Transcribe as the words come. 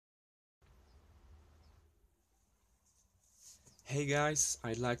Hey guys,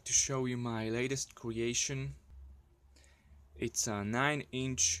 I'd like to show you my latest creation. It's a 9"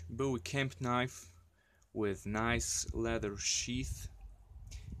 Bowie camp knife with nice leather sheath.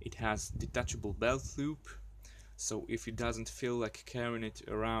 It has detachable belt loop, so if it doesn't feel like carrying it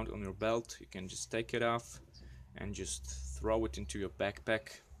around on your belt, you can just take it off and just throw it into your backpack.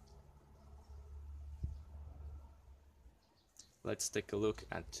 Let's take a look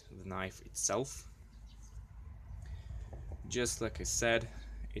at the knife itself. Just like I said,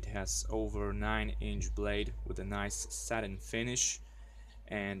 it has over 9" blade with a nice satin finish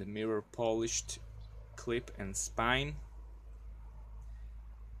and mirror polished clip and spine.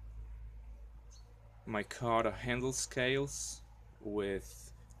 Micarta handle scales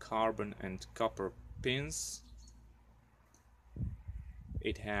with carbon and copper pins.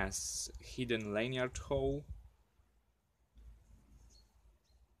 It has hidden lanyard hole,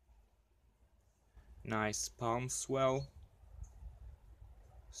 nice palm swell,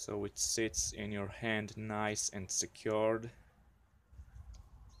 so it sits in your hand nice and secured.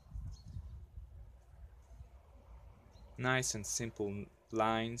 Nice and simple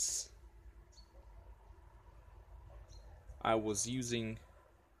lines. I was using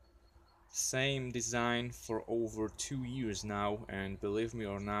same design for over 2 years now, and believe me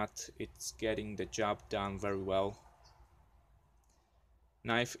or not, it's getting the job done very well.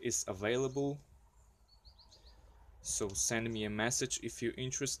 Knife is available, so send me a message if you're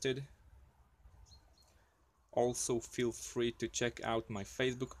interested. Also feel free to check out my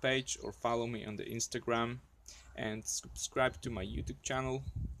Facebook page or follow me on the Instagram and subscribe to my YouTube channel.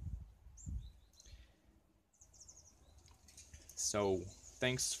 So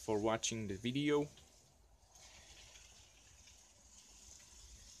thanks for watching the video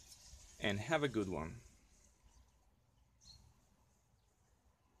and have a good one.